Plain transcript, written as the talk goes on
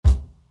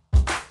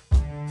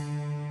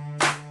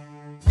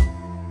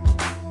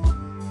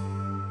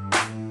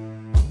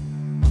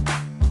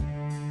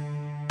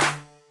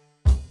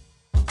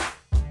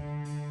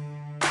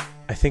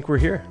I think we're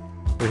here.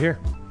 We're here.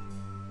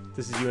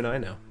 This is you and I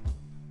now.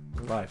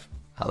 We're live.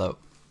 Hello.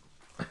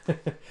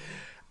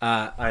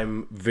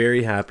 I'm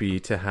very happy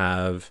to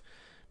have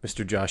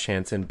Mr. Josh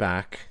Hansen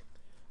back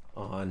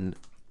on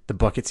the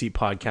Bucket Seat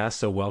Podcast.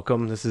 So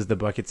welcome. This is the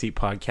Bucket Seat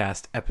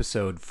Podcast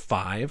episode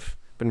 5.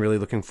 Been really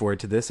looking forward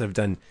to this. I've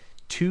done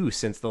 2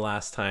 since the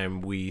last time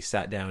we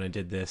sat down and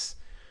did this.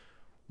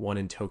 1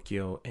 in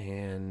Tokyo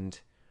and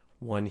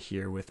 1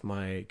 here with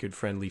my good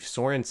friend Leif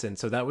Sorensen.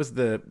 So that was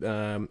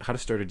the How to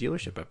Start a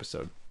Dealership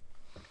episode.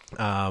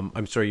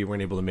 I'm sorry you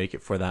weren't able to make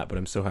it for that, but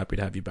I'm so happy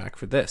to have you back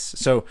for this.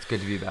 So It's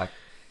good to be back.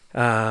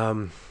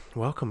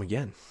 Welcome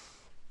again.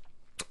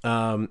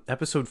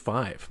 Episode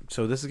 5.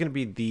 So this is going to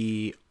be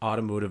the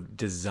Automotive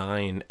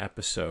Design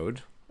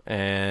episode,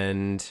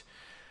 and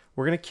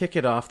we're going to kick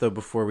it off though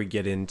before we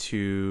get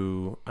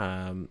into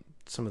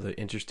some of the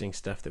interesting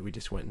stuff that we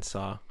just went and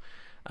saw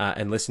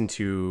and listened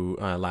to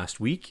last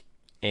week.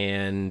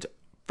 And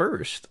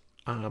first,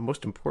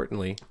 most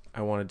importantly,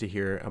 I wanted to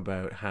hear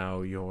about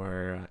how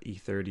your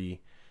E30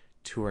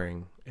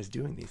 touring is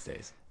doing these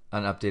days.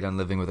 An update on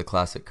living with a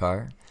classic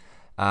car.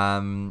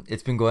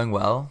 It's been going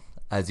well,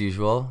 as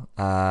usual.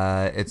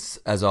 It's,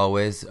 as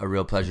always, a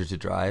real pleasure to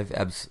drive.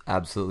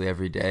 Absolutely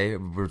every day.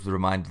 We're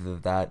reminded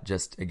of that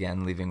just,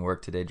 again, leaving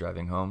work today,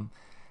 driving home.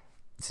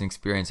 It's an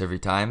experience every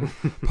time.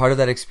 Part of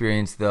that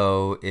experience,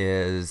 though,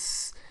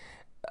 is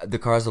the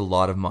car has a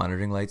lot of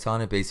monitoring lights on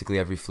it. Basically,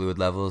 every fluid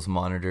level is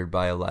monitored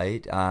by a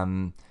light.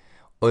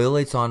 Oil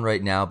light's on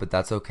right now, but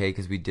that's okay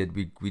because we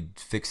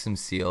fixed some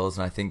seals,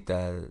 and I think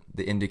the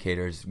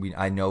indicators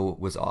I know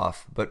was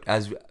off. But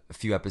as a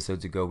few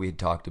episodes ago we had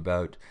talked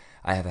about,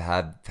 I have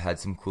had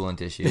some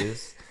coolant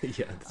issues.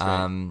 Yeah, that's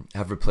right.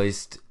 Have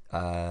replaced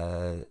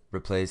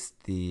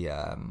the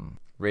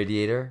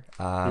radiator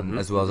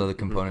as well as other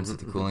components of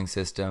the cooling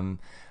system.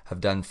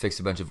 Have fixed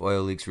a bunch of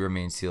oil leaks, rear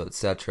main seal,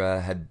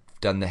 etc. Had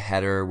done the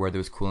header where there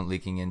was coolant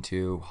leaking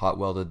into, hot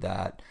welded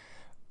that.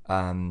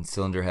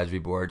 Cylinder heads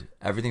reboard.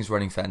 Everything's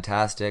running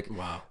fantastic.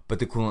 Wow. But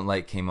the coolant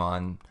light came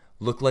on.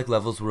 Looked like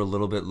levels were a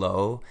little bit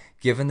low.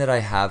 Given that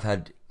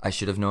I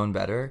should have known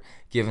better.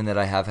 Given that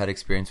I have had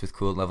experience with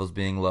coolant levels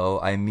being low,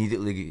 I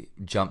immediately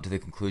jumped to the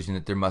conclusion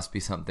that there must be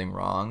something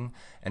wrong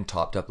and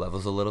topped up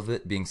levels a little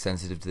bit, being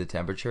sensitive to the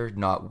temperature,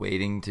 not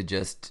waiting to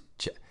just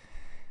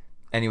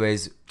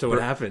Anyways, so what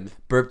happened?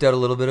 Burped out a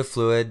little bit of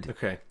fluid.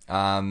 Okay.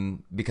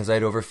 Because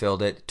I'd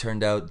overfilled it.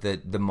 Turned out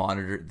that the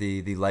monitor,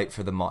 the light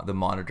for the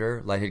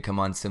monitor light had come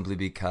on simply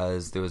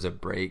because there was a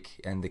break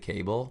in the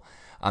cable.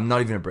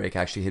 Not even a break,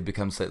 actually. It had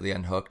become slightly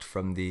unhooked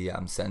from the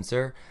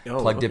sensor.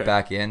 Plugged it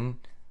back in.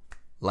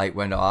 Light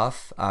went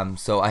off.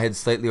 So I had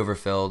slightly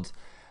overfilled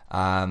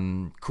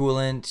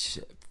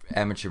coolant.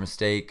 Amateur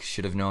mistake.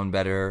 Should have known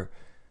better.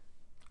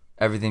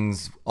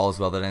 Everything's all's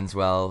well that ends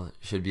well,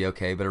 should be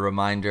okay. But a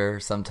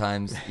reminder,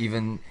 sometimes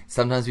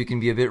we can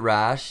be a bit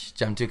rash,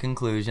 jump to a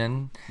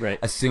conclusion, right?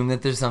 Assume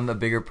that there's a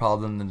bigger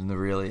problem than there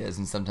really is,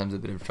 and sometimes a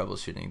bit of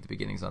troubleshooting at the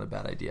beginning is not a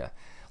bad idea.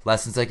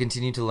 Lessons I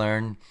continue to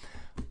learn,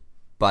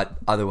 but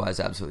otherwise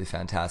absolutely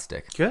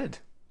fantastic. Good.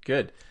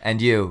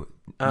 And you,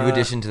 new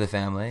addition to the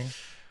family?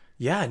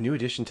 Yeah, new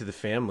addition to the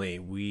family.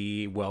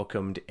 We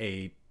welcomed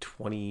a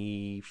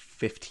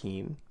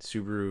 2015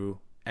 Subaru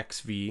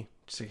XV.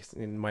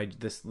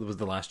 This was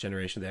the last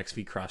generation of the XV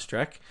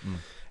Crosstrek.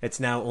 It's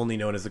now only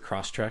known as the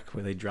Crosstrek,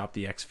 where they dropped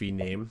the XV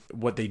name.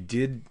 What they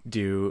did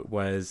do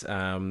was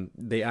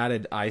they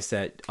added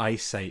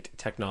eyesight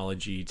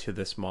technology to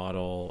this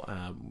model.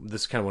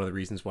 This is kind of one of the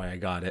reasons why I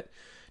got it.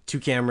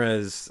 2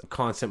 cameras,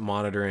 constant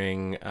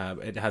monitoring.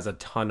 It has a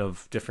ton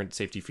of different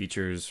safety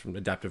features, from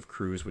adaptive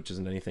cruise, which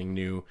isn't anything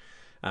new,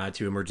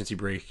 to emergency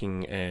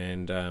braking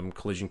and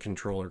collision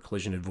control or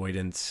collision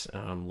avoidance,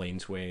 lane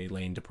sway,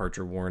 lane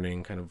departure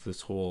warning, kind of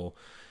this whole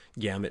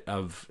gamut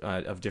of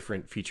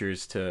different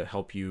features to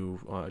help you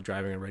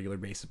driving on a regular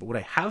basis. But what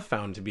I have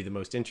found to be the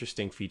most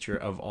interesting feature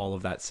of all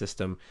of that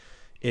system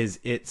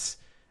is its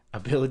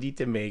ability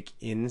to make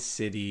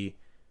in-city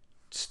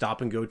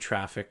stop and go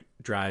traffic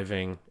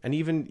driving, and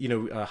even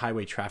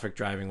highway traffic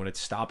driving, when it's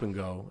stop and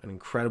go, and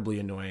incredibly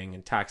annoying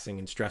and taxing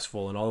and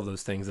stressful and all of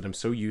those things that I'm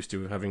so used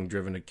to, having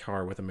driven a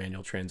car with a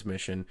manual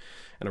transmission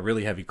and a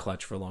really heavy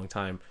clutch for a long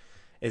time,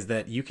 is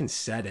that you can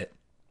set it.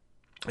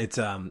 It's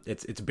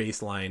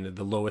baseline.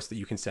 The lowest that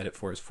you can set it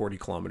for is 40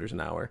 kilometers an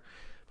hour.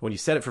 But when you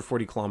set it for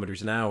 40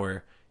 kilometers an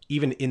hour,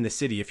 even in the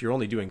city, if you're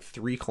only doing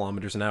 3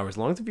 kilometers an hour, as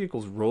long as the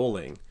vehicle's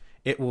rolling,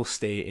 it will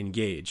stay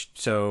engaged.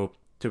 So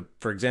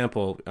for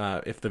example,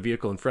 if the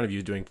vehicle in front of you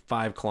is doing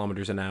 5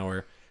 kilometers an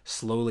hour,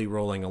 slowly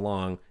rolling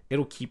along,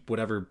 it'll keep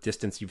whatever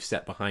distance you've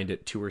set behind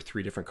it, 2 or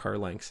 3 different car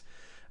lengths.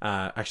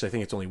 Actually, I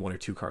think it's only 1 or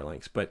 2 car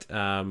lengths, but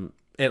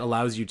it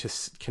allows you to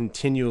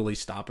continually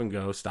stop and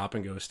go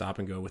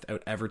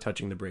without ever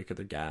touching the brake or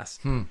the gas.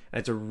 And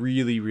it's a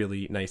really,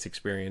 really nice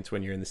experience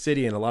when you're in the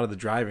city. And a lot of the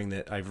driving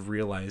that I've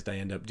realized I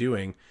end up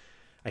doing,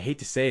 I hate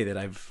to say that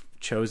I've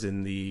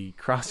chosen the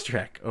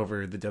Crosstrek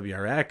over the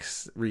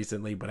WRX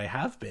recently, but I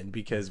have been,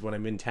 because when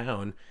I'm in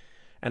town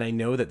and I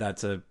know that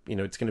that's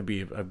it's going to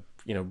be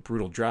a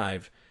brutal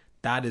drive,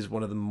 that is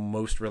one of the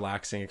most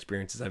relaxing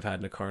experiences I've had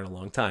in a car in a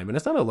long time. And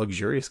it's not a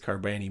luxurious car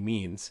by any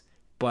means,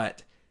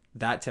 but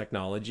that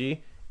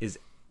technology is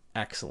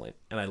excellent,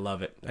 and I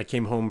love it.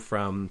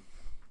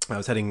 I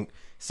was heading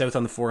south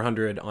on the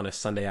 400 on a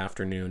Sunday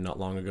afternoon not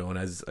long ago, and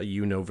as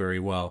you know very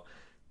well,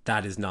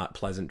 that is not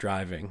pleasant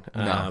driving.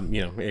 No.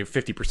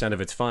 50%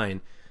 of it's fine.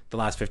 The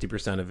last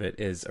 50% of it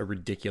is a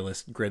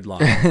ridiculous gridlock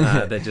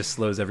that just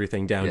slows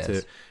everything down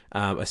to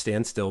a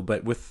standstill.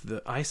 But with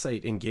the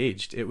eyesight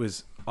engaged, it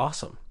was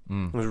awesome.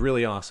 It was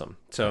really awesome.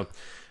 So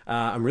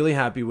I'm really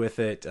happy with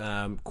it.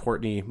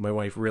 Courtney, my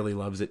wife, really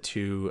loves it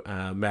too.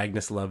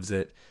 Magnus loves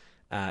it.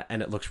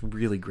 And it looks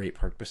really great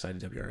parked beside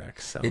a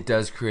WRX. So it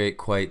does create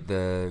quite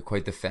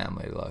the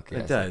family look.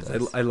 Yes, it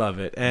does. I love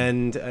it.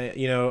 And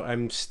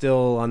I'm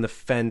still on the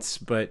fence,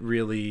 but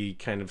really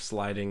kind of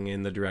sliding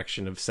in the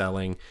direction of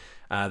selling.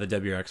 The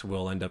WRX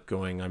will end up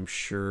going, I'm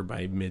sure,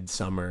 by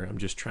midsummer. I'm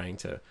just trying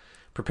to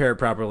prepare it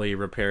properly,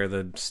 repair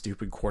the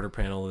stupid quarter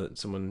panel that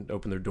someone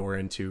opened their door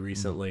into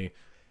recently.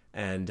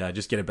 And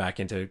just get it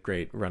back into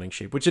great running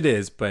shape, which it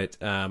is, but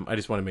I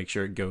just want to make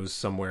sure it goes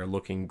somewhere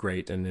looking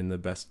great and in the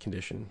best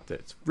condition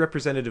that's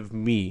representative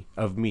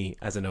of me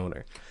as an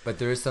owner. But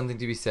there is something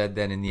to be said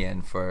then in the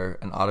end for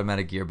an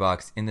automatic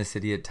gearbox in the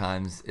city at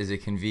times is a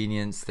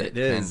convenience that it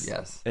is.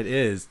 It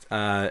is.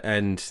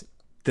 And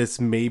this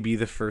may be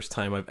the first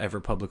time I've ever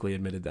publicly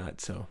admitted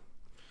that, so...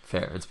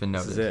 Fair. It's been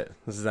noted. This is it.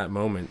 This is that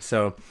moment.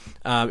 So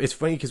it's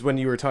funny because when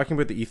you were talking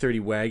about the E30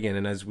 wagon,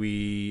 and as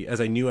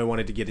I knew I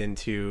wanted to get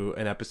into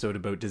an episode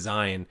about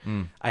design,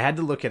 I had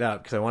to look it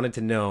up because I wanted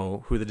to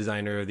know who the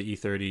designer of the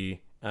E30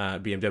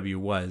 BMW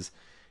was,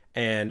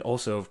 and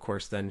also, of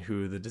course, then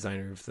who the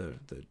designer of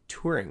the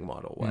touring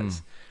model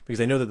was,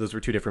 because I know that those were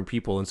two different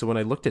people. And so when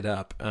I looked it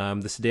up,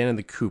 the sedan and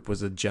the coupe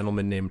was a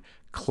gentleman named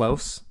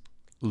Klaus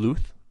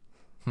Luth.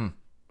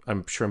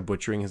 I'm sure I'm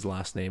butchering his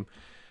last name.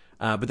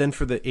 But then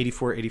for the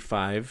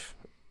 84-85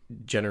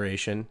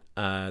 generation,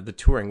 the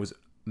touring was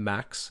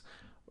Max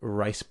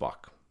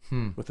Reisbach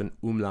with an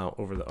umlaut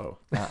over the O.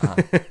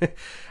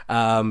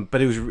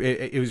 But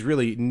it was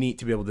really neat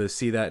to be able to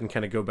see that and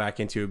kind of go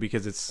back into it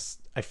because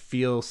I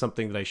feel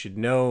something that I should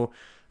know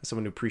as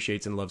someone who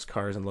appreciates and loves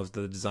cars and loves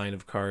the design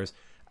of cars.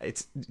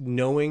 It's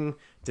knowing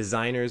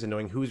designers and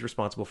knowing who's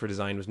responsible for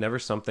design was never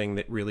something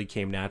that really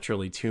came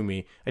naturally to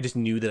me. I just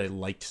knew that I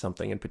liked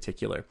something in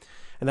particular.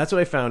 And that's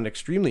what I found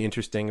extremely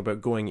interesting about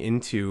going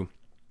into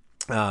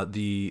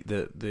the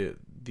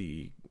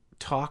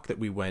talk that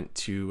we went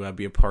to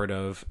be a part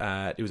of.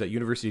 It was at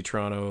University of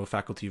Toronto,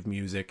 Faculty of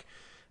Music,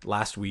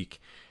 last week.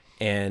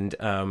 And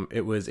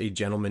it was a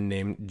gentleman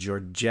named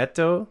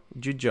Giorgetto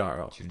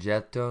Giugiaro.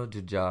 Giorgetto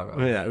Giugiaro.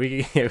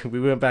 Yeah, we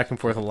went back and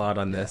forth a lot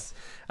on this,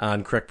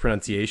 on correct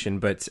pronunciation.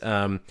 But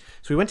so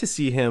we went to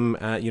see him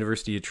at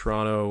University of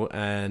Toronto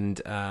and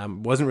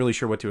wasn't really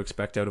sure what to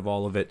expect out of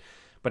all of it.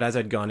 But as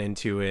I'd gone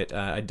into it,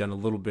 I'd done a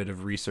little bit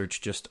of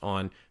research just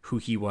on who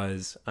he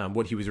was,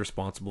 what he was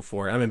responsible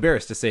for. I'm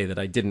embarrassed to say that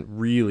I didn't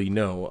really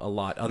know a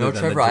lot other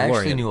than Trevor, the DeLorean. I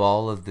actually knew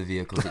all of the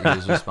vehicles that he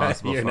was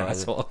responsible You're for. You're an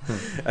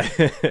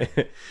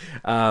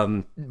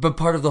asshole. But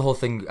part of the whole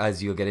thing,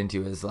 as you'll get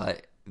into, is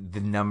like the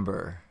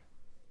number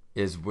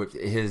is what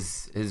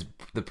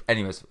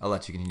anyways, I'll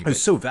let you continue.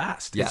 It's so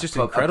vast. Yeah, it's just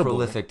incredible. A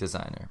prolific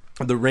designer.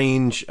 The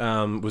range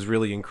was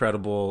really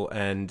incredible,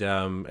 and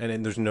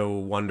there's no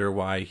wonder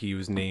why he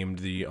was named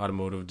the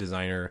automotive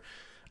designer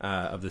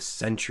of the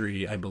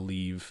century, I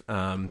believe,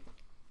 not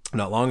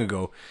long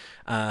ago.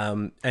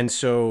 And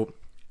so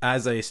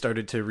as I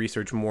started to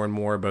research more and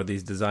more about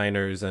these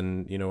designers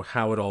and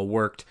how it all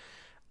worked,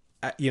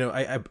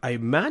 I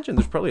imagine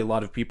there's probably a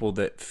lot of people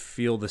that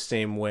feel the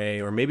same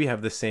way or maybe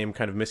have the same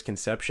kind of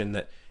misconception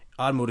that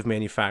automotive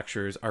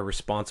manufacturers are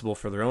responsible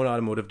for their own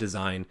automotive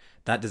design.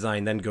 That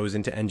design then goes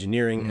into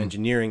engineering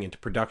into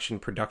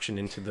production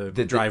into the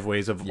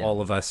driveways of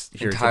all of us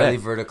here entirely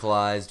today.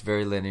 Verticalized,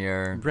 very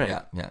linear. Right.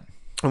 Yeah.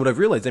 And what I've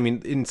realized, I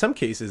mean, in some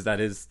cases that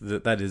is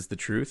the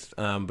truth,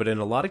 but in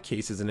a lot of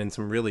cases and in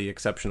some really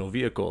exceptional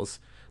vehicles,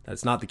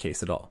 that's not the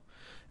case at all.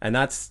 And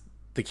that's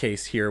the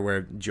case here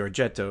where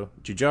Giorgetto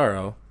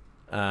Giugiaro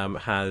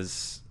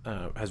has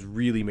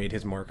really made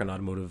his mark on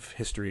automotive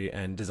history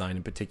and design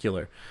in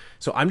particular.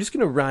 So I'm just going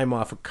to rhyme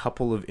off a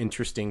couple of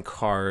interesting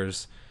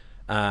cars.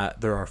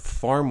 There are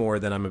far more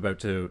than I'm about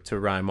to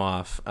rhyme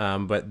off,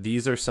 but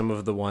these are some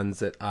of the ones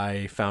that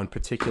I found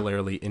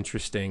particularly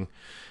interesting.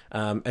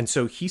 And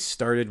so he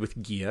started with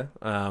Ghia,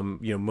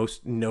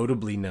 most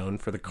notably known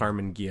for the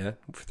Karmann Ghia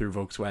through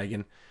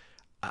Volkswagen.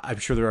 I'm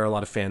sure there are a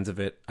lot of fans of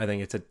it. I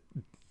think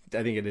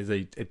it is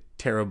a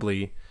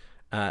terribly,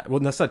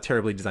 that's not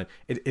terribly designed.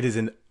 It is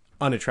an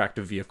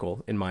unattractive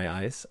vehicle in my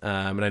eyes,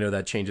 and I know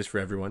that changes for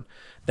everyone.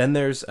 Then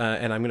there's,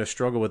 and I'm going to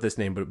struggle with this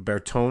name, but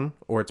Bertone,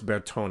 or it's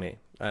Bertone.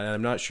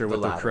 I'm not sure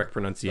what the correct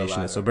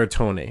pronunciation is. So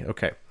Bertone,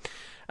 okay.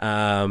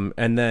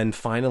 And then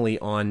finally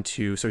on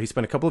to, so he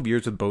spent a couple of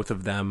years with both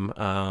of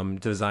them,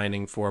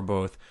 designing for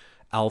both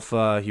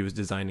Alfa. He was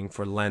designing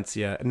for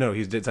Lancia. No, he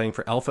was designing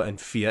for Alfa and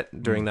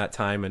Fiat during that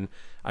time. And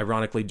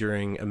ironically,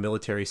 during a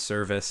military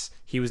service,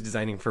 he was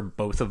designing for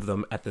both of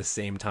them at the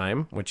same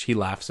time, which he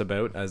laughs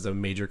about as a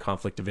major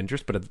conflict of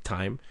interest. But at the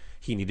time,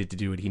 he needed to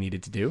do what he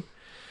needed to do.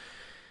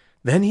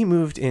 Then he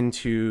moved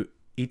into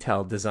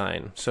Ital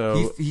Design.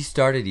 So he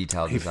started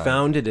Ital Design. He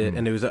founded it,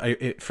 and it was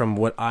from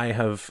what I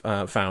have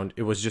found,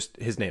 it was just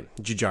his name,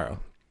 Giugiaro.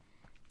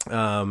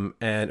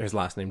 And his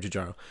last name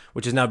Giugiaro,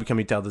 which has now become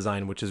Ital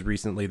Design, which is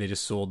recently they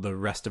just sold the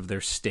rest of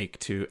their stake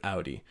to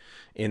Audi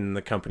in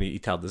the company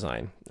Ital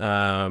Design.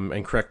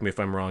 And correct me if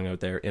I'm wrong out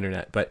there,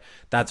 internet, but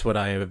that's what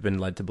I have been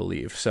led to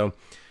believe. So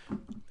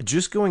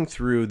just going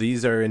through,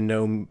 these are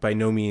by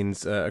no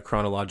means a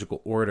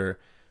chronological order,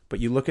 but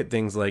you look at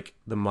things like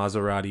the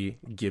Maserati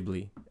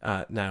Ghibli.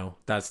 Now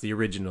that's the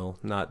original,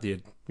 not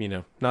the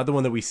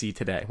one that we see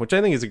today, which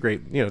I think is a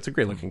great, it's a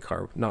great looking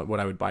car. Not what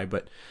I would buy,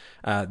 but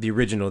the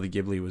original, the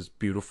Ghibli, was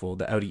beautiful.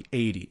 The Audi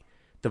 80,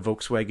 the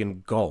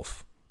Volkswagen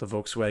Golf, the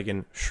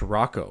Volkswagen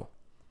Scirocco,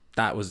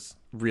 that was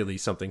really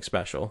something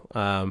special.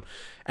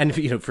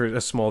 And for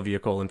a small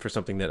vehicle and for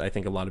something that I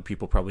think a lot of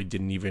people probably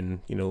didn't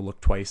even look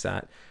twice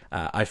at,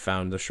 I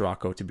found the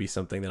Scirocco to be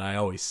something that I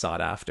always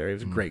sought after. It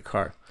was a great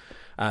car.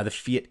 The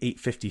Fiat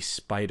 850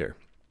 Spider,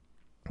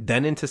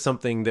 then into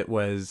something that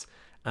was,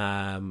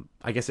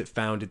 I guess it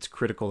found its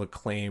critical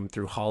acclaim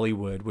through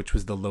Hollywood, which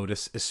was the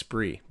Lotus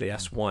Esprit, the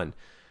S1.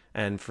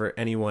 And for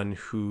anyone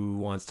who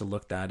wants to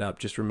look that up,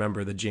 just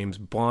remember the James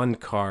Bond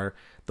car,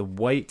 the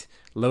white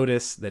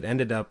Lotus that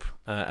ended up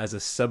as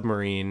a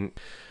submarine.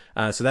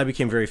 So that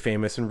became very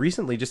famous and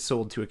recently just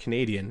sold to a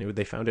Canadian.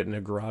 They found it in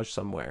a garage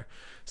somewhere.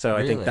 So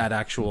really? I think that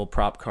actual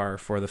prop car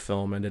for the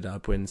film ended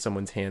up in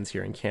someone's hands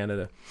here in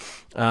Canada.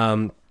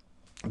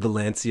 The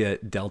Lancia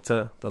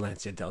Delta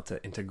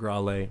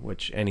Integrale,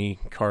 which any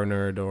car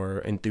nerd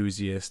or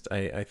enthusiast,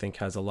 I think,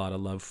 has a lot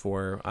of love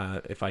for.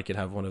 If I could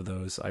have one of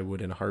those, I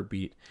would in a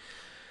heartbeat.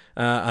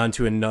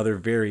 Onto another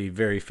very,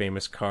 very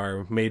famous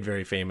car, made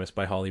very famous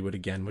by Hollywood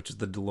again, which is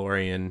the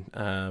DeLorean.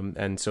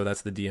 And so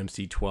that's the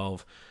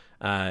DMC-12.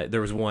 There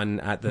was one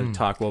at the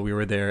talk while we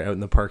were there out in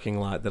the parking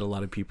lot that a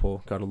lot of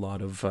people got a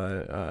lot of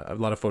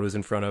photos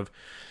in front of.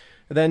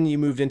 Then you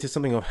moved into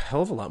something a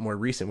hell of a lot more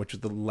recent, which was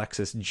the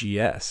Lexus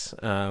GS.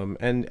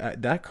 And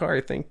that car,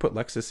 I think, put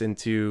Lexus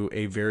into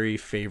a very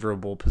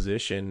favorable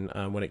position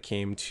when it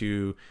came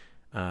to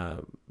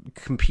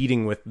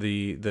competing with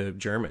the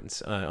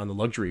Germans on the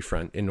luxury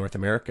front in North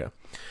America.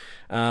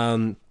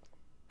 A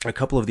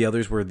couple of the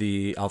others were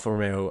the Alfa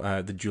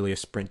Romeo, the Giulia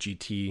Sprint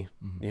GT,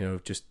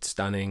 just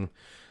stunning.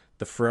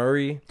 The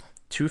Ferrari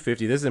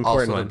 250, this is an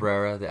important one.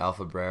 The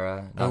Alfa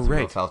Brera. Not to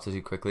go Falco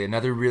too quickly.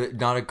 Another really,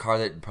 not a car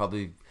that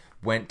probably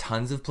went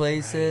tons of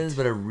places,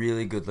 but a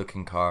really good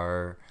looking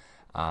car.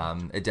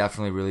 It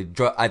definitely really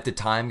at the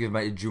time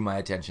it drew my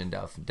attention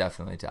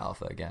definitely to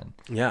Alfa again.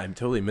 Yeah, I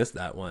totally missed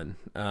that one.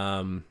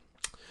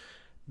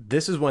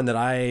 This is one that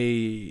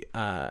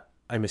I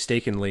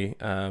mistakenly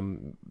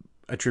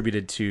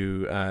attributed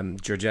to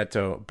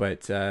Giorgetto,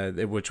 but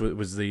which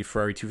was the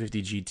Ferrari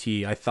 250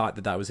 GT. I thought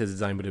that was his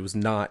design, but it was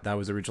not. That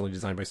was originally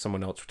designed by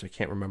someone else, which I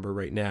can't remember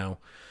right now.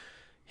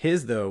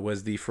 His though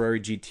was the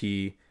Ferrari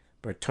GT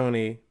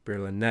Bertone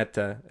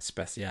Berlinetta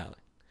Speciale.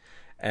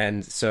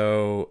 And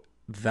so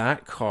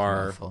that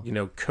car,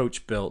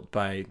 coach built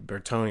by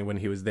Bertone when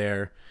he was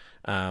there,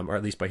 or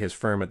at least by his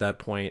firm at that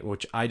point,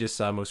 which I just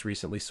saw most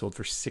recently sold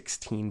for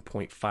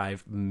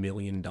 $16.5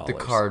 million. The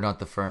car, not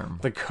the firm.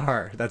 The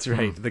car, that's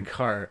right, the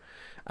car.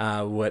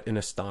 What an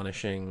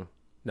astonishing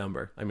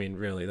number. I mean,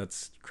 really,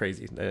 that's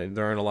crazy.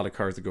 There aren't a lot of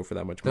cars that go for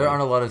that much money. There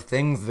aren't a lot of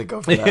things that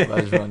go for that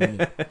much money.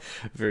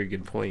 Very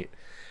good point.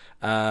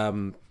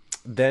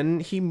 Then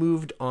he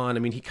moved on. I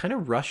mean, he kind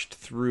of rushed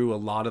through a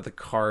lot of the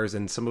cars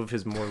and some of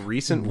his more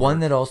recent one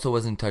work. That also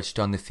wasn't touched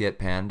on, the Fiat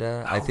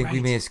Panda. I think we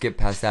may have skipped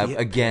past that. Fiat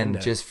again,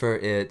 Panda. Just for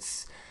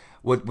its...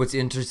 What's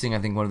interesting, I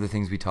think one of the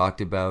things we talked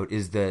about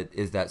is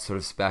that sort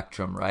of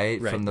spectrum,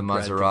 right? From the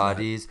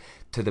Maseratis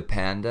to the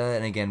Panda.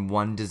 And again,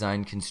 one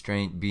design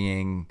constraint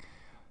being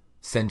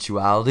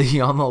sensuality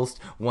almost,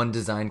 one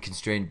design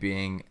constraint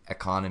being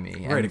economy.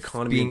 Right, and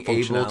economy being and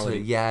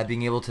functionality.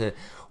 Being able to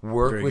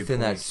work Very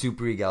within that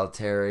super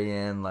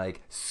egalitarian,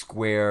 like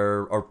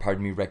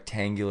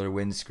rectangular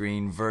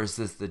windscreen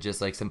versus there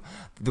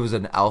was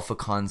an Alpha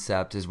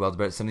concept as well,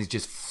 but some of these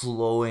just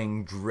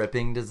flowing,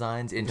 dripping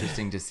designs.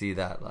 Interesting to see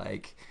that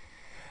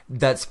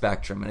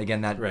spectrum. And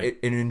again,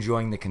 in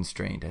enjoying the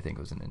constraint, I think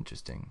was an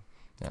interesting.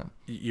 Yeah.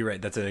 You're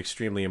right. That's an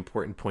extremely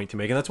important point to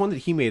make, and that's one that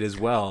he made as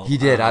well. He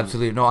did,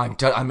 absolutely. No,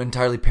 I'm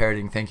entirely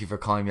parroting. Thank you for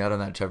calling me out on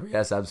that, Trevor.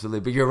 Yes,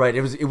 absolutely. But you're right.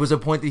 It was a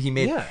point that he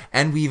made,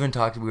 and we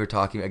were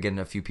talking again.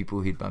 A few people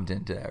who he'd bumped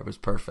into there. It was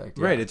perfect.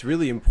 Yeah. Right. It's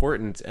really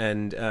important,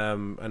 and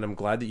I'm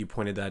glad that you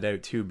pointed that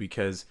out too,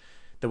 because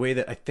the way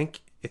that I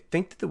think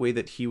the way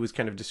that he was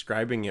kind of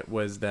describing it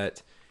was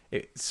that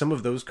some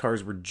of those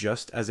cars were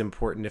just as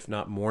important, if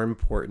not more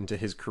important, to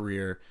his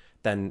career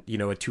than a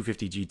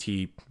 250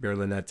 GT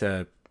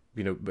Berlinetta.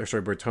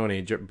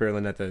 Bertone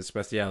Berlinetta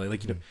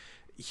Speciale.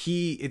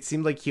 It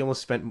seemed like he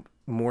almost spent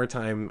more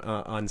time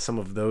on some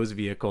of those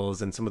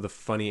vehicles and some of the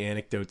funny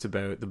anecdotes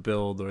about the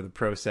build or the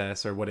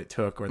process or what it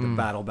took or the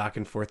battle back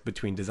and forth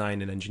between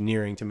design and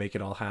engineering to make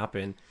it all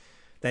happen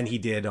than he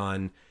did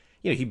on,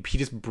 he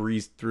just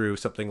breezed through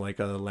something like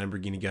a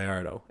Lamborghini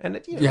Gallardo. And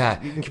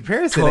in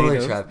comparison,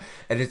 totally, Trev.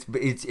 And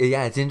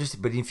it's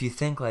interesting. But if you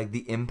think like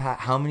the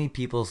impact, how many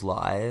people's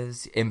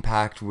lives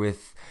impact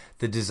with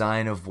the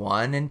design of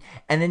one, and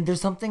then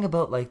there's something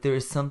about like there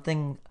is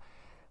something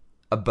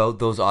about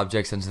those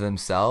objects unto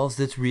themselves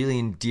that's really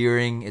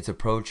endearing. It's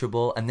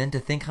approachable, and then to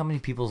think how many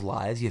people's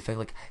lives you affect,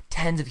 like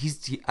tens of.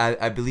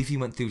 I believe he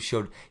went through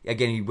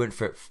he went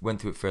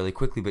through it fairly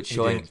quickly, but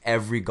showing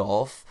every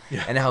golf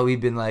and how he'd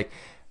been like,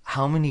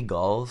 how many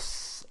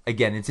golfs.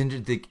 Again, it's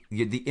interesting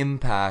the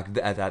impact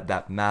at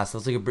that mass.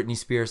 It's like a Britney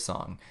Spears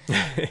song.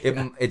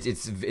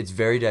 It's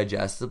very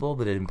digestible,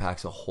 but it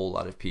impacts a whole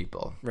lot of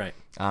people. Right.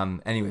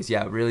 Anyways,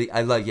 really,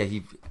 I like.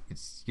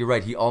 You're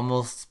right. He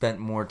almost spent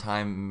more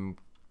time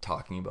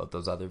talking about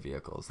those other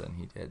vehicles than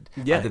he did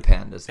the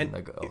Pandas and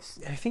the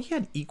Golfs. I think he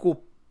had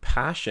equal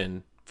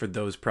passion for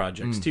those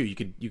projects too. You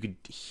could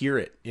hear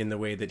it in the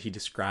way that he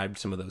described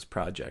some of those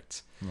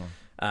projects.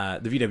 The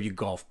VW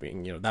Golf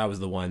being, that was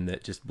the one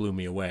that just blew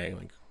me away.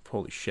 Like,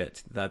 holy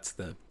shit, that's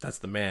the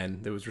man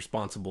that was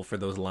responsible for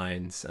those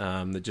lines.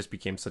 That just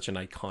became such an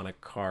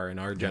iconic car in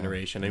our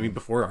generation. I mean,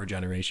 before our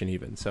generation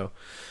even.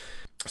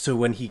 So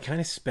when he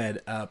kind of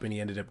sped up and he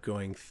ended up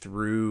going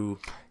through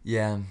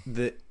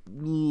the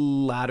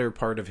latter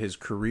part of his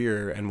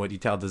career and what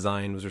Detail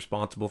Design was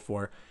responsible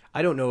for,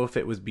 I don't know if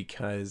it was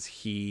because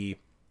he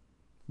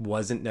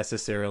wasn't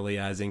necessarily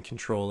as in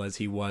control as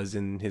he was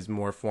in his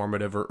more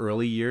formative or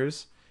early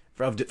years.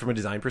 From a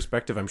design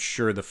perspective, I'm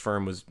sure the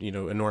firm was,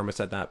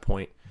 enormous at that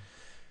point.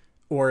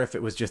 Or if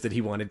it was just that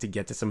he wanted to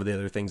get to some of the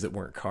other things that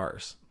weren't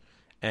cars.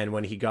 And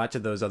when he got to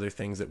those other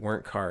things that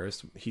weren't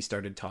cars, he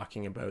started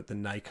talking about the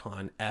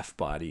Nikon F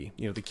body,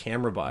 the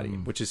camera body,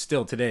 which is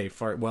still today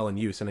far well in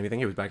use. And I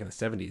think it was back in the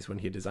 70s when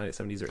he had designed it,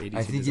 70s or 80s.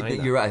 I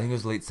think you're right. I think it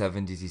was late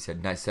 70s. He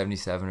said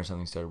 77 or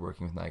something. Started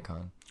working with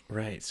Nikon.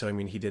 Right. So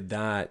he did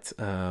that.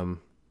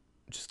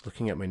 Just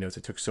looking at my notes,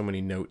 I took so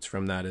many notes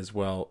from that as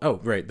well. Oh,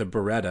 right, the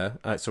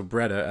Beretta. So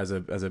Beretta,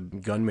 as a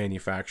gun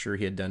manufacturer,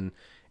 he had done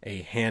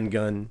a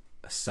handgun,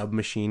 a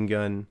submachine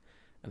gun,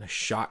 and a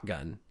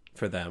shotgun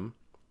for them.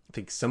 I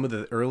think some of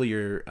the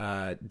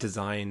earlier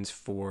designs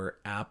for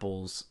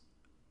Apple's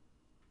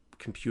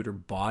computer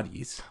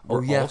bodies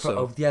were there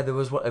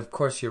was one. Of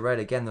course, you're right.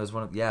 Again, there was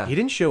one. Yeah, he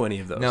didn't show any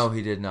of those. No,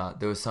 he did not.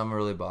 There was some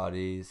early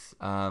bodies.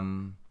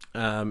 And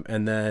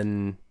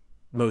then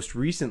most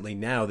recently,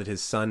 now that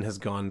his son has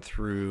gone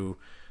through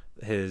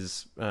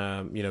his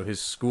his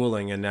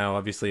schooling, and now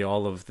obviously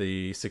all of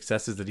the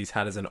successes that he's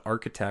had as an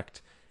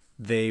architect,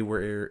 they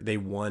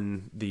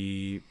won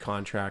the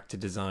contract to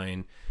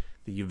design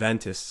the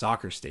Juventus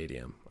soccer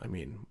stadium. I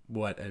mean,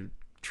 what a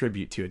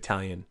tribute to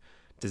Italian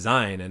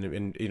design.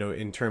 And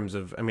in terms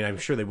of, I'm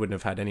sure they wouldn't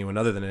have had anyone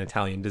other than an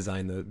Italian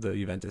design the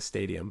Juventus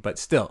stadium, but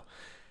still,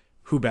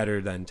 who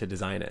better than to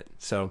design it?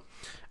 So,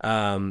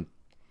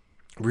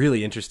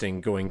 really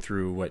interesting going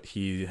through what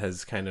he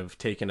has kind of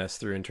taken us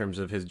through in terms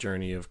of his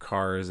journey of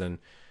cars. And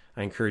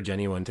I encourage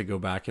anyone to go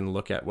back and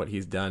look at what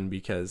he's done,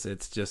 because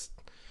it's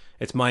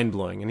mind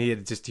blowing. And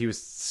he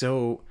was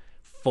so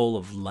full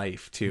of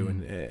life too.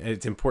 And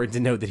it's important to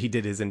note that he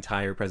did his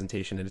entire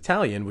presentation in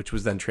Italian, which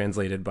was then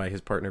translated by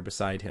his partner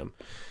beside him.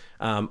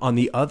 On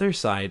the other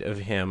side of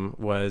him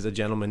was a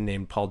gentleman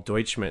named Paul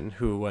Deutschmann,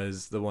 who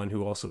was the one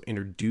who also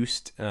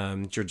introduced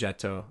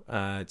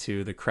Giorgetto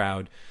to the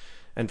crowd.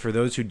 And for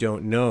those who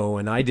don't know,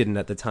 and I didn't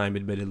at the time,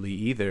 admittedly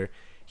either,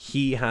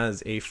 he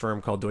has a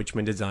firm called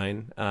Automotive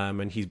Design,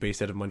 and he's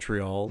based out of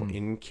Montreal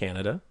in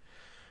Canada.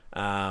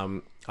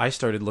 I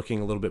started looking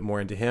a little bit more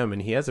into him,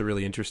 and he has a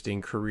really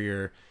interesting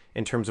career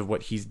in terms of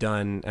what he's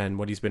done and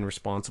what he's been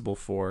responsible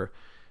for.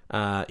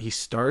 He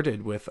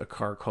started with a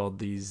car called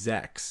the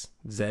Zex,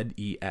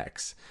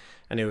 Z-E-X,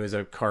 and it was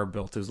a car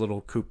built, it was a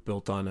little coupe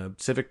built on a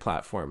Civic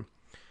platform.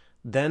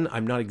 Then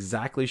I'm not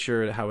exactly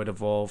sure how it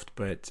evolved,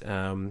 but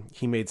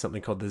he made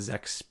something called the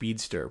Zex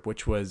Speedster,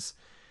 which was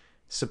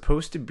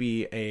supposed to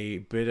be a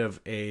bit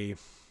of a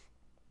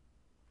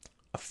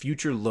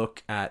future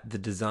look at the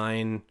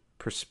design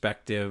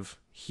perspective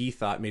he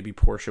thought maybe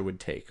Porsche would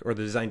take, or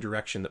the design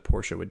direction that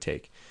Porsche would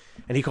take.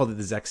 And he called it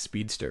the Zex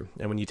Speedster.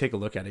 And when you take a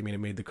look at it, it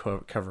made the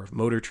cover of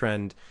Motor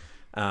Trend.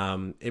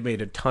 It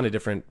made a ton of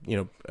different,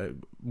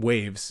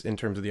 waves in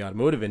terms of the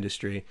automotive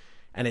industry.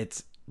 And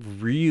it's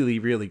really,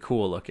 really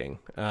cool looking.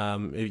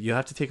 You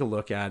have to take a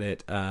look at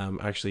it.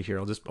 Actually, here,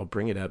 I'll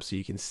bring it up so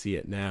you can see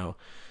it now.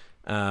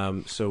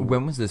 So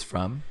when was this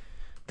from?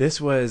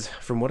 This was,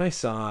 from what I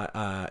saw,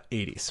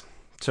 80s.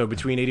 So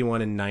between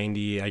 81 and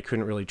 90, I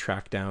couldn't really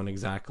track down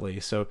exactly.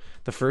 So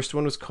the first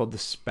one was called the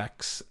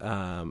Specs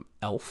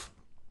Elf.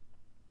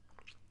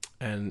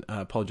 And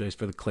I apologize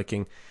for the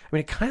clicking.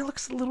 It kind of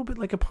looks a little bit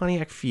like a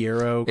Pontiac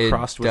Fiero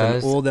crossed with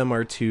an old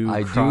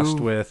MR2 crossed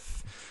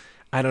with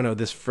I don't know,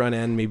 this front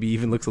end maybe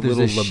even looks a There's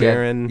little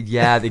LeBaron.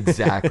 Yeah,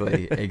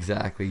 exactly.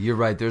 Exactly. You're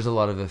right. There's a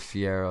lot of a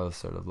Fiero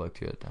sort of look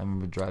to it. I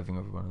remember driving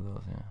over one of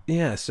those. Yeah.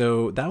 Yeah,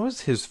 so that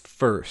was his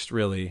first,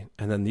 really.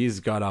 And then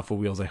these god-awful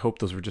wheels, I hope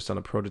those were just on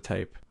a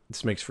prototype.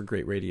 This makes for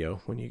great radio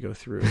when you go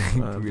through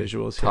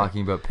visuals here.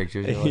 Talking about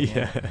pictures.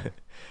 Yeah.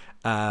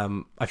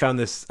 I found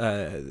this,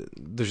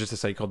 there's just a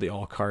site called the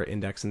All Car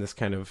Index, and this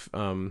kind of,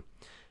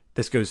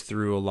 this goes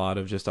through a lot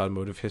of just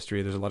automotive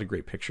history. There's a lot of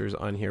great pictures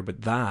on here,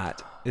 but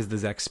that is the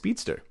Zek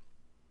Speedster.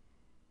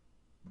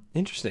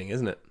 Interesting,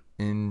 isn't it?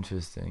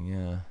 Interesting,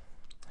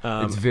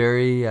 yeah. It's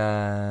very,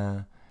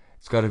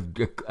 it's got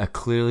a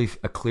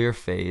clear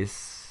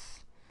face.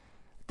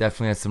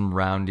 Definitely has some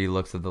roundy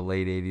looks of the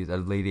late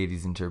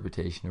 80s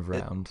interpretation of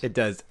round. It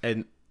does,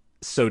 and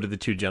so do the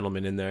two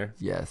gentlemen in there.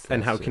 Yes.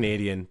 And how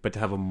Canadian, but to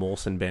have a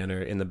Molson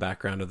banner in the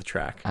background of the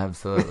track.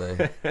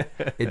 Absolutely.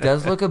 It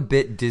does look a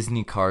bit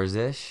Disney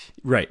Cars-ish.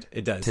 Right,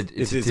 it does.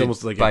 It's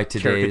almost like a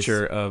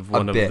caricature of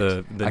one of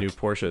the new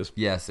Porsches.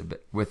 Yes, a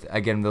bit. With,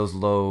 again,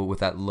 with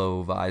that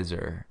low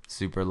visor.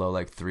 Super low,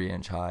 like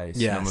 3-inch high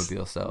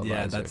snowmobile style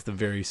visor. That's the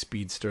very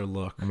speedster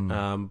look.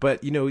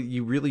 But,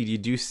 you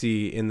do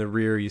see in the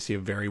rear, you see a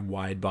very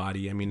wide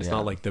body. I mean, it's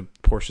not like the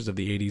Porsches of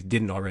the 80s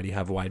didn't already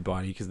have wide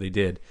body, because they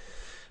did.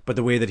 But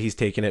the way that he's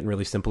taken it and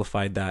really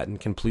simplified that and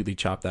completely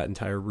chopped that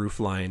entire roof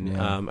line,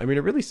 it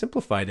really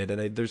simplified it.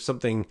 And there's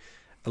something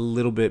a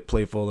little bit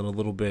playful and a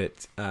little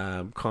bit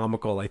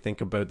comical, I think,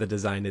 about the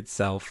design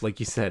itself. Like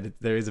you said,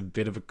 there is a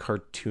bit of a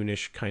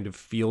cartoonish kind of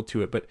feel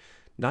to it, but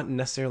not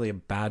necessarily a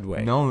bad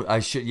way. No,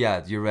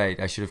 you're right.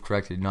 I should have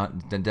corrected.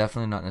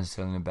 Definitely not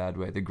necessarily in a bad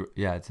way.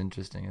 It's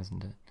interesting,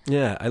 isn't it?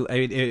 Yeah,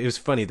 it was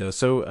funny though.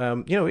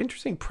 So,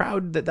 interesting,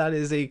 proud that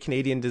is a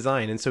Canadian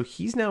design. And so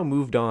he's now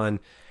moved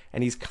on.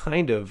 And he's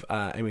kind of,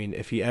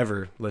 if he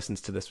ever listens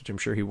to this, which I'm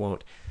sure he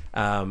won't,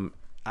 I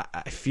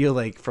feel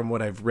like from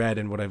what I've read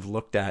and what I've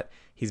looked at,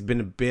 he's been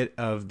a bit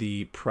of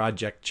the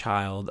project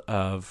child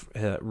of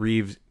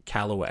Reeves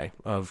Callaway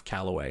of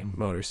Callaway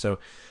Motors. So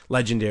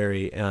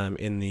legendary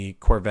in the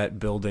Corvette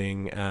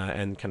building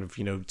and kind of,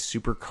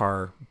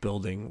 supercar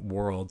building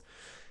world.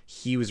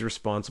 He was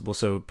responsible.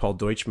 So Paul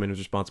Deutschmann was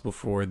responsible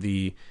for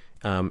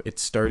it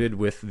started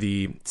with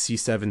the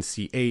C7,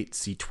 C8,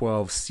 C12,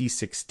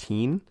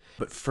 C16.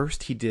 But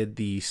first he did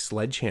the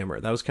Sledgehammer.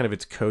 That was kind of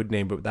its code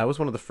name, but that was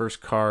one of the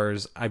first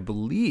cars, I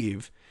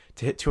believe,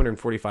 to hit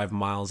 245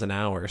 miles an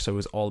hour. So it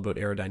was all about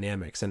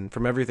aerodynamics. And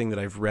from everything that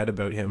I've read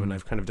about him and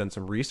I've kind of done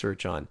some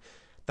research on,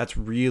 that's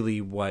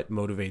really what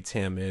motivates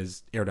him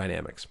is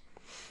aerodynamics.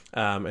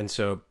 And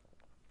so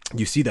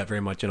you see that very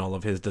much in all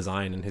of his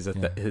design and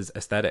his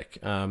aesthetic.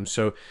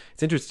 So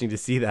it's interesting to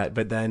see that.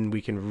 But then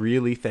we can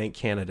really thank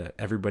Canada,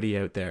 everybody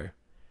out there,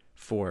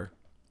 for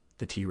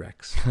the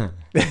T-Rex.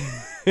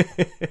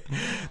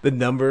 The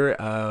number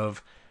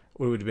of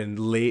what would have been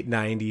late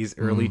 90s,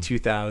 early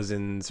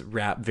 2000s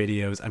rap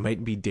videos. I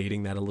might be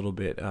dating that a little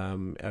bit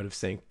out of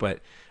sync,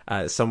 but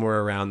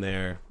somewhere around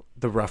there,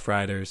 the Rough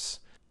Riders,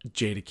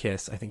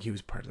 Jadakiss. I think he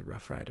was part of the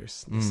Rough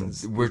Riders.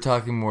 We're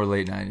talking more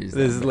late 90s.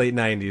 This is late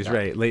 90s,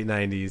 right? Late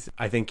 90s.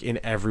 I think in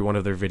every one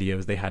of their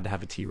videos, they had to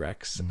have a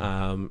T-Rex.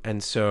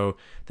 And so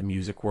the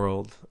music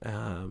world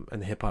and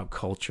the hip-hop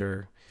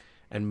culture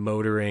and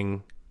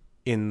motoring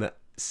in the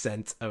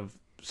sense of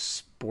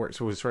sports.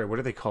 What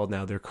are they called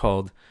now? They're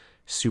called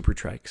super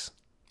trikes.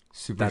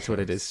 That's what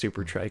it is,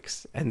 super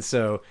trikes. And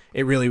so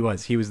it really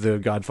was. He was the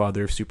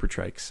godfather of super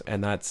trikes,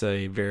 and that's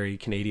a very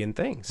Canadian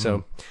thing.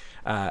 So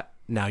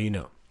now you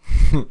know.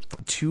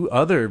 Two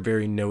other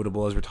very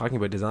notable, as we're talking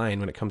about design,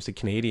 when it comes to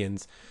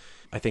Canadians,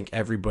 I think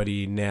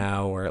everybody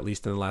now, or at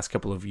least in the last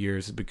couple of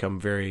years, has become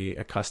very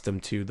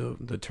accustomed to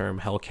the term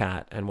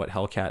Hellcat and what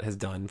Hellcat has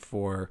done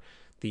for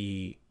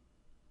the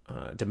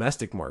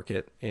domestic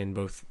market in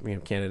both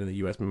Canada and the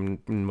U.S.,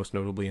 most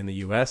notably in the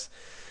U.S.,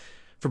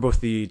 for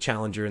both the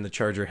Challenger and the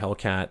Charger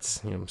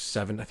Hellcats.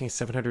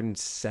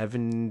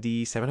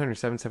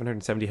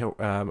 770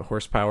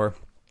 horsepower.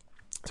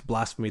 It's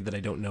blasphemy that I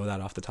don't know that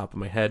off the top of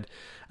my head,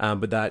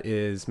 but that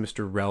is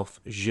Mr.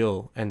 Ralph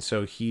Gilles, and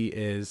so he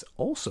is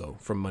also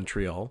from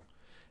Montreal,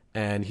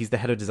 and he's the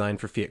head of design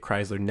for Fiat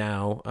Chrysler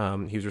now.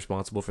 He was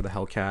responsible for the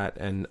Hellcat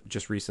and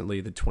just recently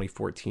the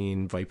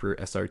 2014 Viper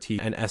SRT,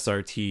 and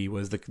SRT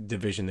was the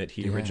division that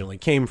he originally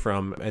came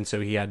from, and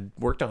so he had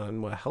worked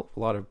on a hell of a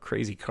lot of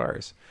crazy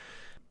cars.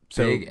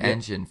 So, big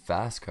engine,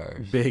 fast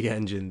cars. Big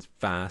engines,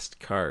 fast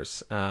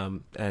cars.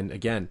 And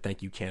again,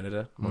 thank you,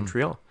 Canada,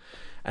 Montreal.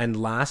 And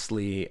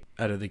lastly,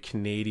 out of the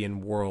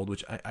Canadian world,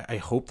 which I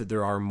hope that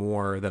there are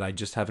more that I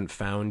just haven't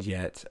found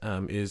yet,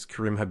 is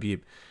Karim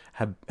Habib.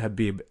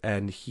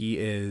 And he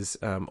is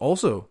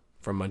also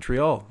from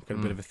Montreal. Got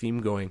a bit of a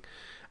theme going.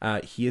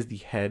 He is the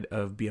head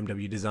of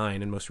BMW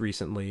Design and most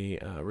recently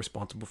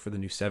responsible for the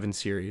new 7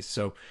 Series.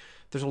 So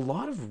there's a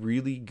lot of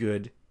really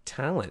good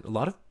talent, a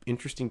lot of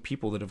interesting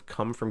people that have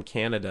come from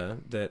Canada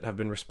that have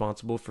been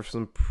responsible for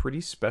some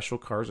pretty special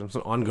cars and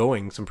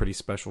some pretty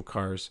special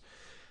cars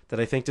that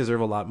I think deserve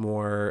a lot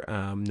more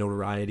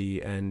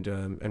notoriety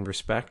and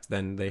respect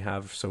than they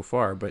have so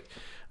far. But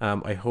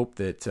I hope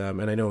that,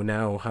 and I know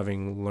now,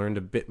 having learned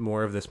a bit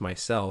more of this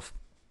myself,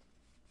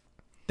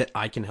 that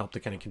I can help to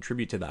kind of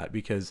contribute to that,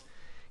 because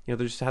there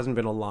just hasn't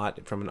been a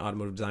lot from an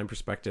automotive design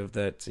perspective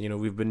that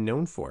we've been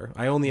known for.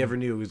 I only ever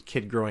knew as a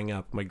kid growing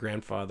up. My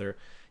grandfather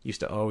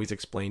used to always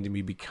explain to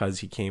me, because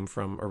he came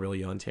from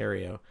Orillia,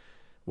 Ontario,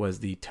 was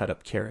the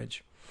Tut-Up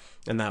carriage.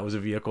 And that was a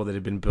vehicle that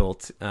had been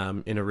built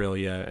in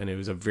Orillia, and it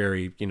was a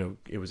very,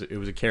 it was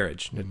a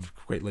carriage,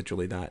 quite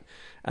literally that.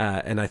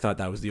 And I thought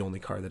that was the only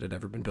car that had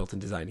ever been built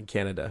and designed in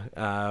Canada.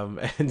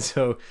 And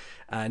so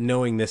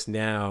knowing this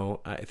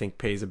now, I think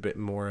pays a bit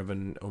more of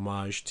an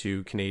homage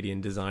to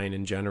Canadian design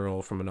in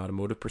general from an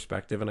automotive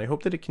perspective. And I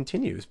hope that it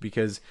continues,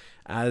 because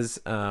as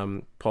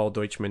Paul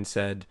Deutschman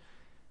said,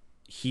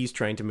 he's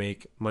trying to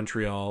make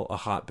Montreal a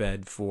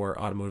hotbed for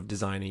automotive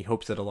design. And he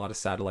hopes that a lot of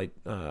satellite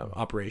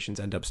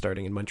operations end up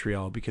starting in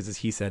Montreal, because, as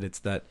he said, it's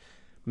that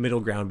middle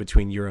ground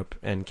between Europe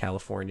and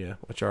California,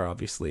 which are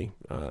obviously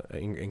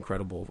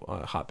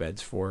incredible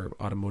hotbeds for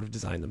automotive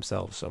design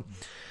themselves. So,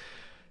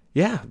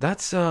 yeah,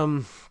 that's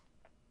my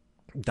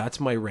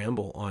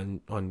ramble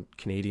on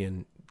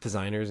Canadian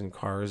designers and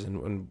cars,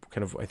 and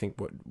kind of, I think,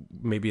 what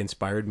maybe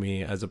inspired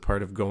me as a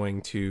part of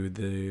going to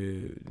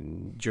the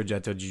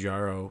Giorgetto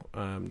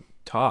Giugiaro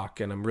talk.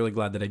 And I'm really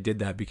glad that I did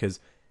that, because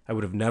I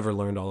would have never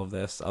learned all of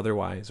this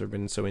otherwise, or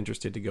been so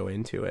interested to go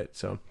into it.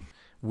 So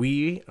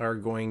we are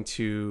going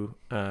to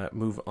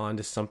move on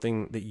to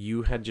something that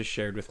you had just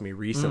shared with me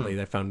recently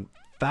that I found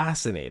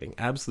fascinating,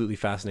 absolutely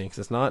fascinating, because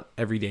it's not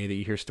every day that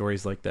you hear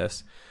stories like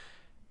this.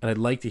 And I'd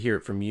like to hear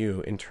it from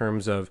you in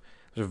terms of,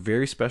 there's a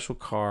very special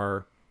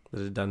car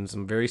that had done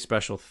some very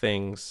special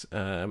things,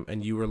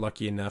 and you were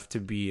lucky enough to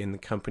be in the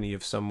company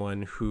of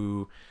someone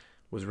who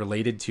was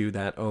related to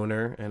that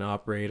owner and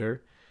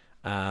operator,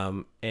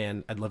 and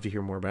I'd love to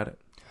hear more about it.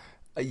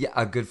 Yeah,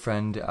 a good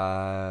friend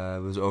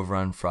was over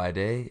on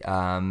Friday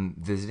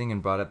visiting,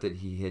 and brought up that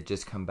he had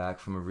just come back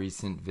from a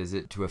recent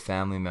visit to a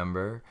family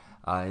member,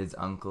 his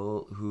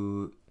uncle,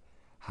 who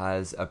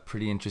has a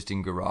pretty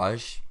interesting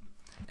garage.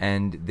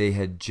 And they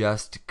had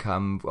just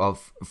come. Well,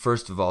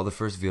 first of all, the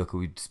first vehicle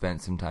we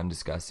spent some time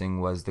discussing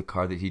was the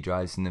car that he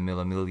drives in the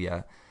Mille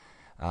Miglia,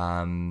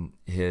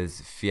 his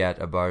Fiat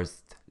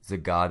Abarth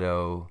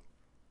Zagato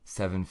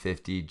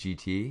 750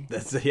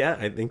 GT. Yeah,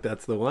 I think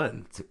that's the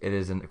one. It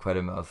is quite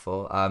a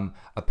mouthful.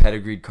 A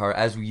pedigreed car,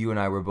 as you and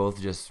I were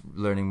both just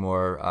learning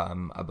more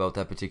about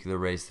that particular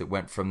race, that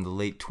went from the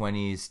late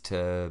 20s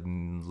to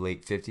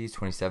late 50s,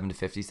 27 to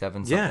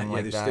 57, something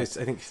like that. I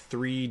think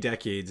 3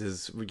 decades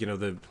is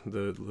the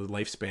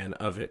lifespan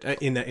of it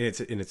in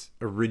its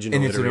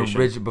original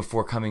iteration.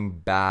 Before coming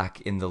back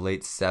in the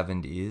late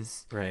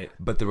 70s. Right.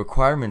 But the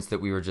requirements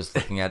that we were just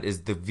looking at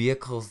is the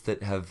vehicles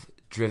that have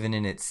driven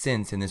in it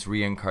since, in this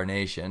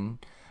reincarnation,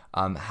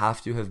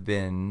 have to have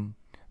been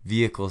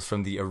vehicles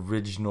from the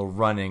original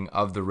running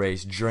of the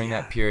race during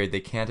that period. They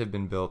can't have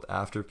been built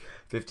after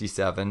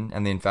 57,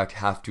 and they in fact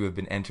have to have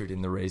been entered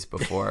in the race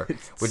before,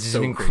 which is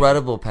an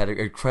incredible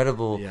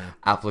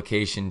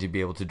application to be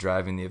able to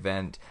drive in the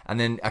event, and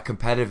then a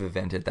competitive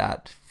event at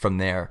that from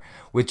there,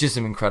 with just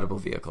some incredible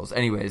vehicles.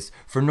 Anyways,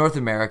 for North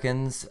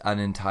Americans, an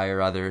entire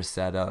other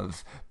set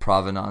of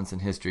provenance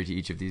and history to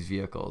each of these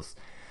vehicles.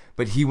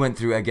 But he went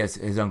through, I guess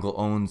his uncle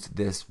owns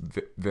this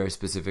very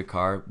specific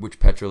car, which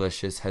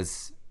Petrolicious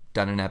has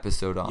done an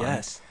episode on.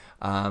 Yes.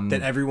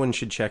 That everyone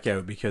should check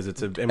out, because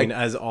it's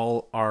as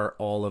all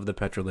of the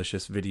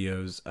Petrolicious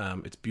videos,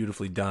 it's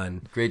beautifully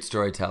done. Great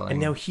storytelling. And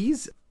now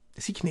is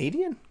he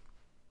Canadian?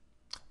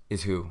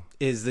 Is who?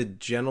 Is the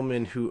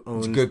gentleman who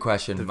owns it's a good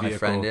question. The My vehicle.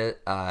 Friend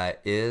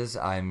is.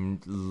 I'm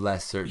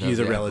less certain. He's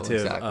of a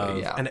relative.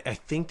 Exactly, yeah. And I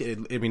think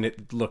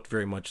it looked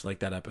very much like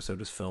that episode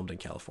was filmed in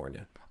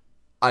California.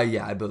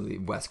 Yeah, I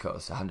believe West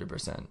Coast,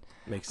 100%.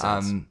 Makes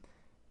sense.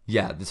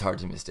 Yeah, it's hard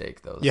to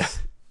mistake those. Yeah.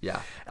 Yeah.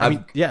 I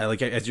mean,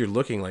 like, as you're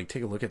looking, like,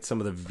 take a look at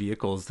some of the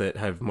vehicles that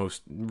have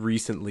most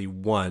recently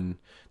won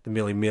the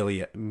Mille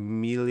Miglia.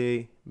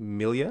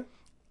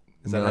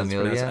 Is that how it's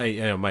pronounced? I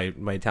know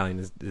my Italian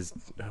is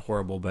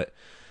horrible, but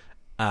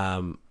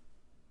some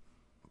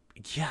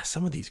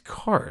of these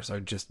cars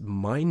are just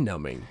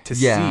mind-numbing to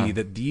see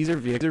that these are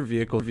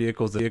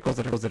vehicles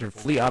that are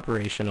fully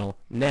operational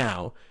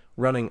now,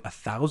 running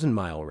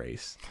 1,000-mile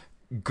race.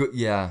 Good,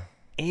 yeah.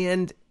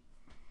 And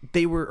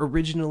they were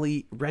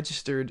originally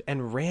registered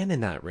and ran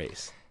in that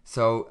race.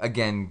 So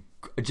again,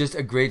 just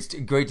a great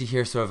to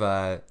hear, sort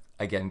of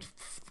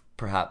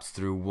perhaps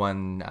through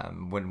one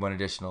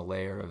additional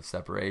layer of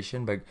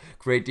separation, but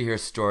great to hear a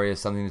story of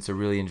something that's a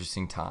really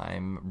interesting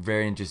time,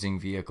 very interesting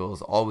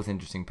vehicles, all with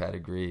interesting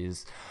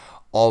pedigrees,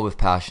 all with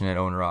passionate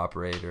owner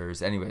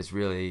operators. Anyways,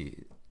 really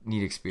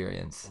neat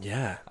experience.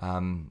 Yeah.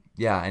 And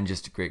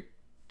just a great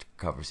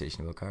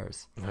conversation about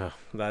cars. Oh,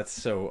 that's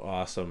so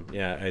awesome.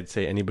 Yeah, I'd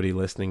say anybody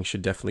listening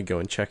should definitely go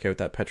and check out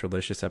that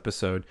Petrolicious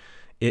episode.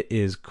 It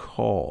is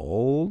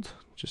called,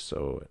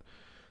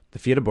 the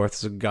Fiat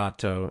Abarth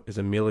Zagato is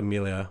a Mille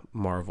Miglia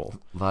marvel.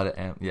 A lot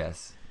of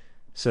yes.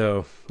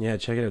 So yeah,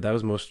 check it out.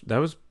 That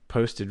was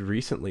posted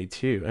recently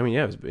too. I mean,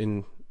 yeah, it was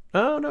in.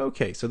 Oh no,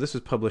 okay. So this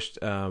was published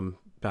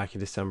back in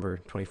December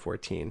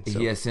 2014. So.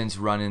 He has since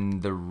run in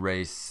the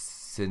race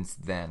since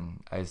then.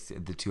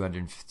 The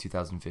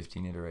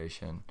 2015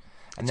 iteration,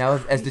 and now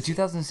as the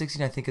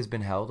 2016 I think has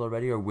been held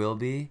already or will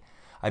be.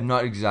 I'm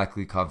not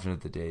exactly confident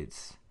of the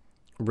dates.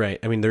 Right.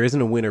 I mean, there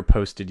isn't a winner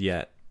posted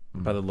yet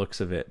by the looks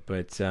of it,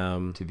 but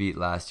to beat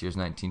last year's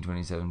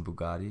 1927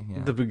 Bugatti.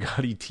 Yeah. The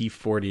Bugatti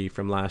T40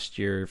 from last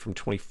year, from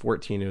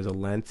 2014, it was a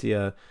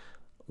Lancia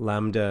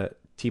Lambda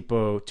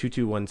Tipo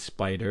 221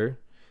 Spider.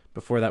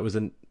 Before that was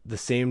the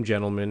same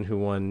gentleman who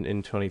won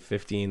in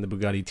 2015 the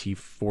Bugatti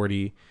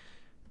T40.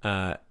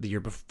 The year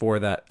before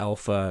that,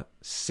 Alfa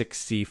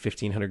 6C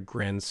 1500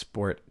 Grand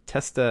Sport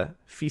Testa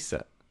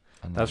Fisa.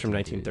 That was from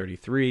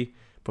 1933.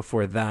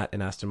 Before that,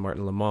 an Aston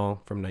Martin Le Mans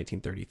from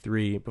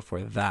 1933. Before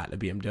that, a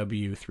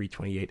BMW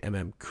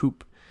 328mm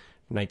Coupe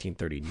from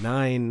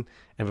 1939.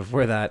 And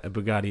before that, a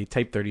Bugatti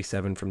Type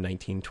 37 from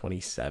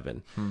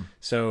 1927.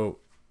 So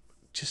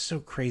just so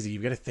crazy.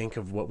 You've got to think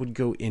of what would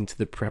go into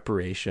the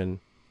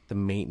preparation, the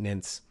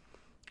maintenance,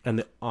 and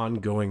the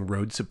ongoing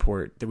road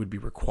support that would be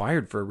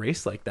required for a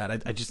race like that.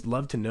 I just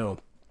love to know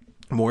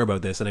more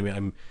about this. And I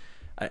mean,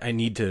 I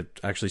need to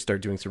actually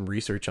start doing some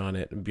research on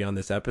it beyond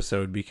this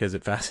episode, because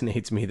it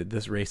fascinates me that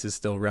this race is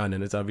still run,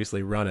 and it's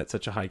obviously run at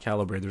such a high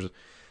caliber. There's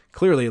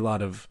clearly a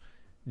lot of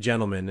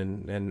gentlemen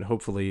and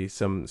hopefully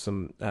some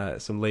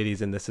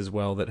ladies in this as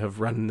well that have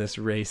run this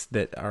race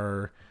that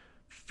are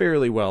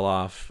fairly well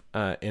off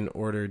in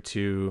order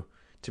to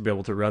be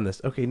able to run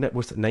this. Okay,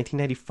 what's it,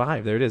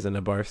 1995? There it is, an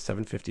Abarth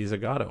 750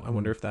 Zagato. I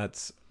wonder if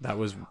that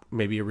was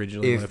maybe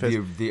originally one of his.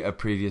 A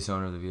previous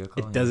owner of the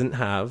vehicle. It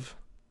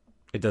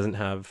doesn't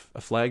have a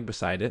flag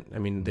beside it. I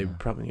mean, they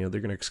probably, they're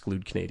going to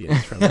exclude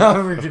Canadians from it.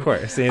 Of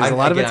course. There's a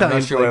lot of Italian I'm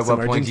not sure flags, at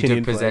what point you took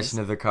Argentinian possession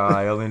of the car.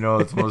 I only know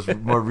it's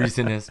more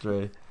recent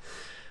history.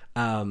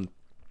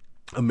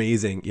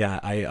 Amazing. Yeah.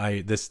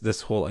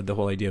 The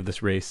whole idea of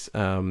this race,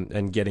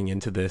 and getting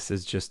into this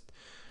is just,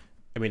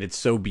 I mean, it's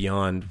so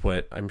beyond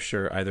what I'm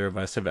sure either of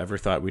us have ever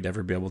thought we'd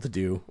ever be able to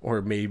do,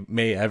 or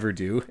may ever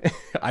do.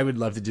 I would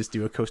love to just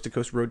do a coast to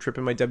coast road trip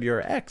in my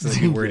WRX and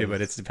be worried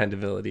about its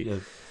dependability.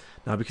 Yes.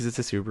 Not because it's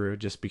a Subaru,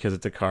 just because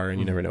it's a car and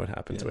you never know what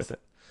happens with it.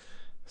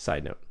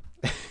 Side note.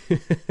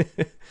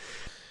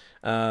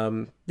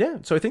 Yeah,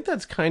 so I think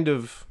that's kind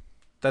of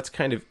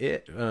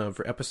it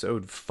for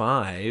episode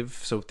 5.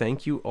 So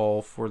thank you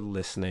all for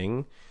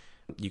listening.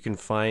 You can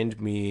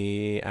find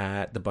me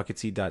at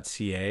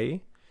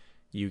thebucketseat.ca.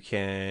 You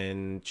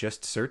can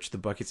just search the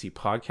Bucket Seat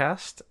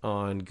Podcast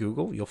on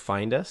Google. You'll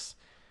find us.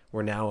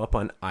 We're now up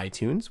on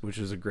iTunes, which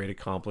is a great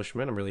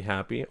accomplishment. I'm really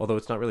happy, although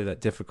it's not really that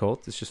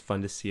difficult. It's just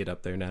fun to see it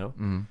up there now.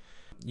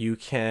 You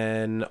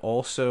can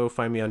also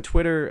find me on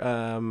Twitter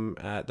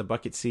at the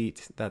Bucket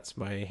Seat. That's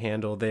my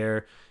handle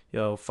there.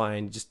 You'll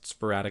find just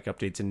sporadic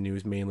updates and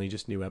news, mainly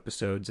just new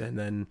episodes. And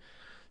then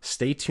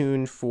stay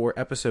tuned for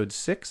episode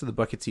 6 of the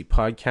Bucket Seat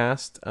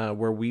Podcast,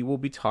 where we will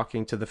be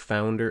talking to the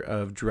founder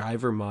of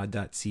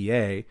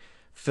drivermod.ca,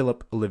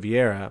 Philip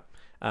Oliveira.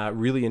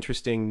 Really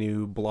interesting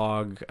new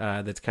blog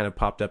that's kind of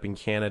popped up in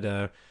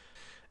Canada.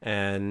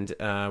 And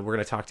we're going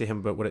to talk to him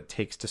about what it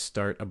takes to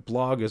start a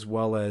blog, as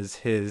well as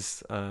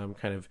his kind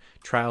of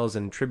trials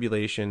and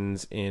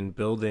tribulations in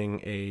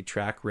building a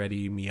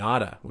track-ready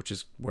Miata, which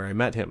is where I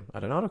met him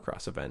at an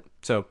autocross event.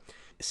 So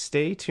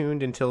stay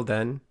tuned until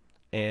then,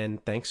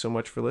 and thanks so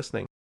much for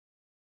listening.